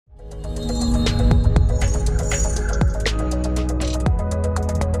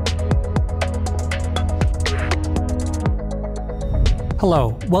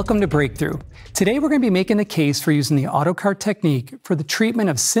Hello, welcome to BreakThrough. Today we're going to be making the case for using the AutoCart technique for the treatment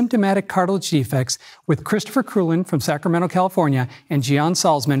of symptomatic cartilage defects with Christopher Kreulen from Sacramento, California, and Gian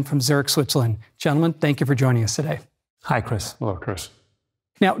Salzmann from Zurich, Switzerland. Gentlemen, thank you for joining us today. Hi, Chris. Hello, Chris.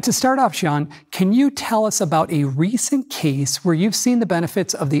 Now, to start off, Gian, can you tell us about a recent case where you've seen the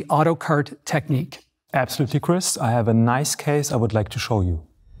benefits of the AutoCart technique? Absolutely, Chris. I have a nice case I would like to show you.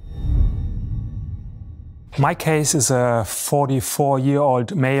 My case is a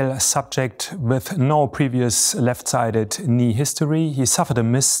 44-year-old male subject with no previous left-sided knee history. He suffered a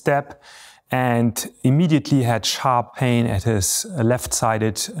misstep and immediately had sharp pain at his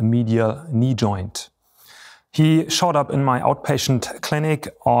left-sided medial knee joint. He showed up in my outpatient clinic.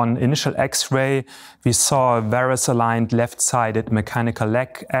 On initial X-ray. We saw a varus-aligned left-sided mechanical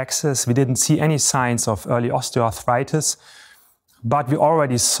leg axis. We didn't see any signs of early osteoarthritis. But we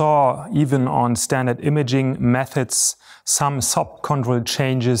already saw, even on standard imaging methods, some subchondral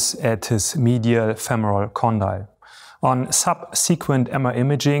changes at his medial femoral condyle. On subsequent MR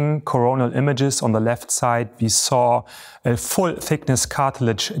imaging, coronal images on the left side, we saw a full thickness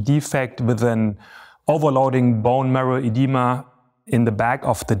cartilage defect with an overloading bone marrow edema in the back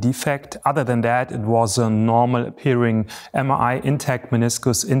of the defect. Other than that, it was a normal appearing MRI, intact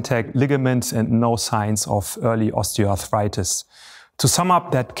meniscus, intact ligaments, and no signs of early osteoarthritis. To sum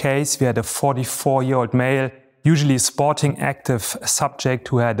up that case, we had a 44-year-old male, usually sporting active subject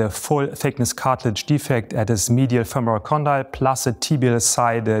who had a full thickness cartilage defect at his medial femoral condyle plus a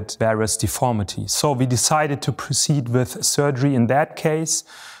tibial-sided varus deformity. So we decided to proceed with surgery in that case.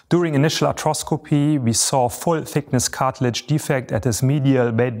 During initial arthroscopy, we saw full thickness cartilage defect at his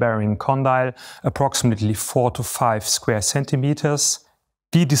medial weight-bearing condyle, approximately 4 to 5 square centimeters.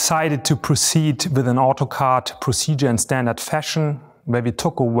 We decided to proceed with an AutoCart procedure in standard fashion, where we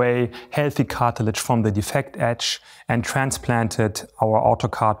took away healthy cartilage from the defect edge and transplanted our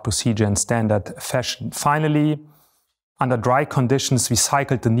AutoCart procedure in standard fashion. Finally, under dry conditions, we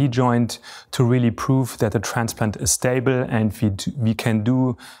cycled the knee joint to really prove that the transplant is stable and we can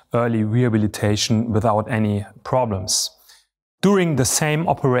do early rehabilitation without any problems. During the same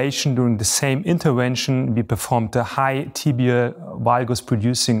operation, during the same intervention, we performed a high tibial valgus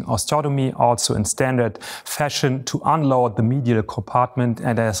producing osteotomy, also in standard fashion, to unload the medial compartment.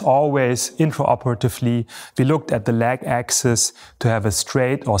 And as always, intraoperatively, we looked at the leg axis to have a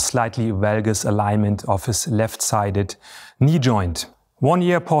straight or slightly valgus alignment of his left-sided knee joint. 1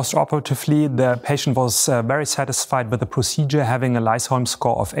 year post-operatively, the patient was very satisfied with the procedure, having a Lysholm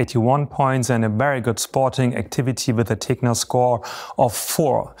score of 81 points and a very good sporting activity with a Tegner score of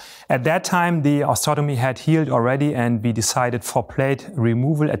 4. At that time, the osteotomy had healed already and we decided for plate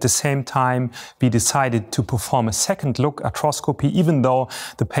removal. At the same time, we decided to perform a second look arthroscopy, even though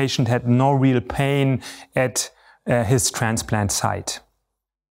the patient had no real pain at his transplant site.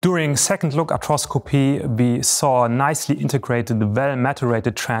 During second look arthroscopy, we saw a nicely integrated,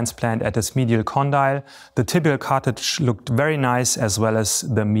 well-maturated transplant at his medial condyle. The tibial cartilage looked very nice, as well as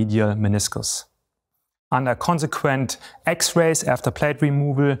the medial meniscus. Under consequent X-rays after plate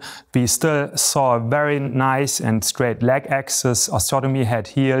removal, we still saw a very nice and straight leg axis. Osteotomy had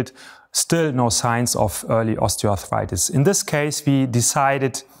healed, still no signs of early osteoarthritis. In this case, we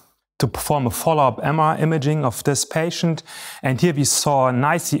decided to perform a follow-up MR imaging of this patient. And here we saw a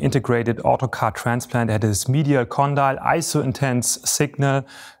nicely integrated AutoCart transplant at his medial condyle, iso-intense signal,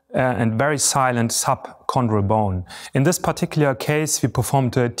 and very silent subchondral bone. In this particular case, we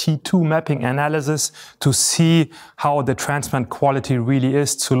performed a T2 mapping analysis to see how the transplant quality really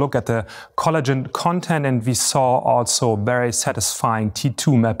is, to look at the collagen content, and we saw also very satisfying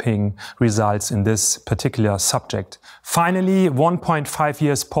T2 mapping results in this particular subject. Finally, 1.5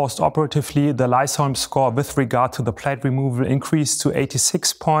 years post-operatively, the Lysholm score with regard to the plate removal increased to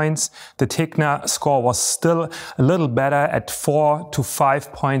 86 points. The Tegner score was still a little better at 4 to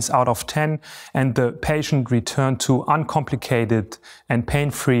 5 points out of 10, and the patient returned to uncomplicated and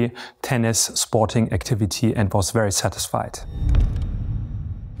pain-free tennis sporting activity and was very satisfied.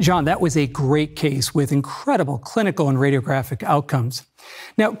 Gian, that was a great case with incredible clinical and radiographic outcomes.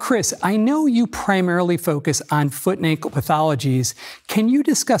 Now, Chris, I know you primarily focus on foot and ankle pathologies. Can you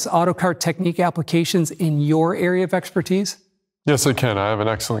discuss AutoCart technique applications in your area of expertise? Yes, I can. I have an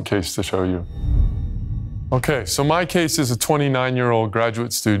excellent case to show you. Okay, so my case is a 29-year-old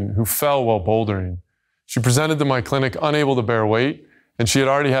graduate student who fell while bouldering. She presented to my clinic unable to bear weight, and she had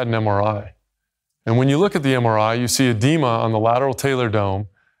already had an MRI. And when you look at the MRI, you see edema on the lateral talar dome,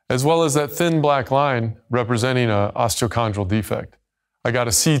 as well as that thin black line representing an osteochondral defect. I got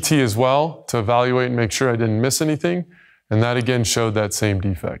a CT as well to evaluate and make sure I didn't miss anything, and that again showed that same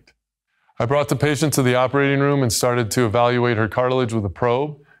defect. I brought the patient to the operating room and started to evaluate her cartilage with a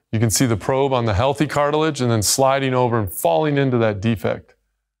probe. You can see the probe on the healthy cartilage and then sliding over and falling into that defect.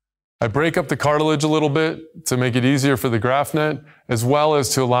 I break up the cartilage a little bit to make it easier for the graft net, as well as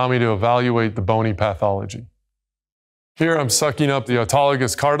to allow me to evaluate the bony pathology. Here I'm sucking up the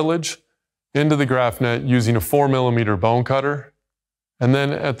autologous cartilage into the graft net using a 4mm bone cutter. And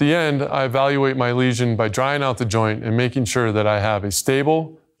then at the end, I evaluate my lesion by drying out the joint and making sure that I have a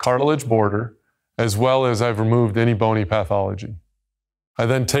stable cartilage border, as well as I've removed any bony pathology. I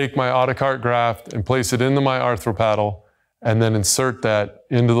then take my AutoCart graft and place it into my arthropaddle and then insert that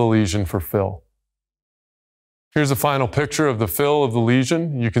into the lesion for fill. Here's a final picture of the fill of the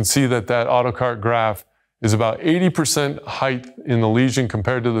lesion. You can see that that AutoCart graft is about 80% height in the lesion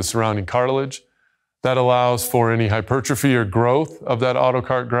compared to the surrounding cartilage. That allows for any hypertrophy or growth of that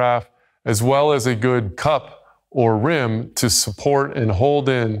AutoCart graft, as well as a good cup or rim to support and hold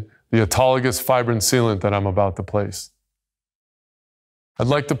in the autologous fibrin sealant that I'm about to place. I'd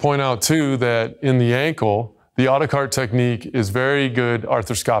like to point out too that in the ankle, the AutoCart technique is very good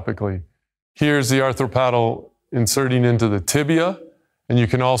arthroscopically. Here's the arthropaddle inserting into the tibia, and you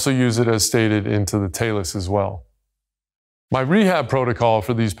can also use it as stated into the talus as well. My rehab protocol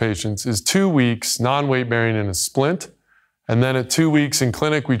for these patients is 2 weeks non-weight bearing in a splint, and then at 2 weeks in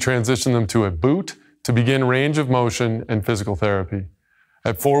clinic, we transition them to a boot to begin range of motion and physical therapy.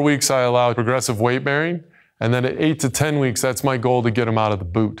 At 4 weeks, I allow progressive weight bearing, and then at 8 to 10 weeks, that's my goal to get them out of the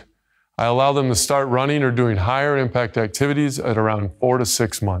boot. I allow them to start running or doing higher impact activities at around 4 to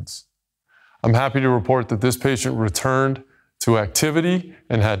 6 months. I'm happy to report that this patient returned to activity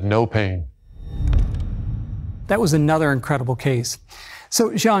and had no pain. That was another incredible case.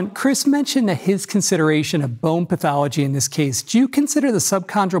 So, Gian, Chris mentioned that his consideration of bone pathology in this case. Do you consider the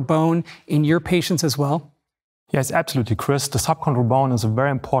subchondral bone in your patients as well? Yes, absolutely, Chris. The subchondral bone is a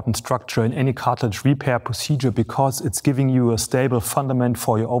very important structure in any cartilage repair procedure because it's giving you a stable fundament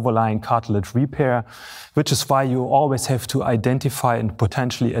for your overlying cartilage repair, which is why you always have to identify and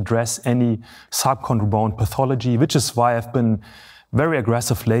potentially address any subchondral bone pathology, which is why I've been very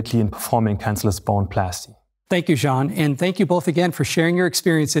aggressive lately in performing cancellous bone plasty. Thank you, Gian, and thank you both again for sharing your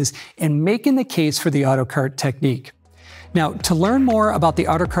experiences and making the case for the AutoCart technique. Now, to learn more about the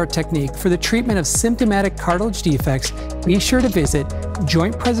AutoCart technique for the treatment of symptomatic cartilage defects, be sure to visit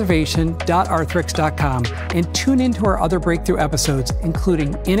jointpreservation.arthrex.com and tune into our other breakthrough episodes,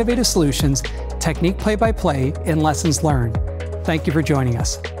 including innovative solutions, technique play-by-play, and lessons learned. Thank you for joining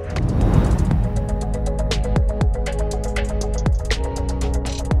us.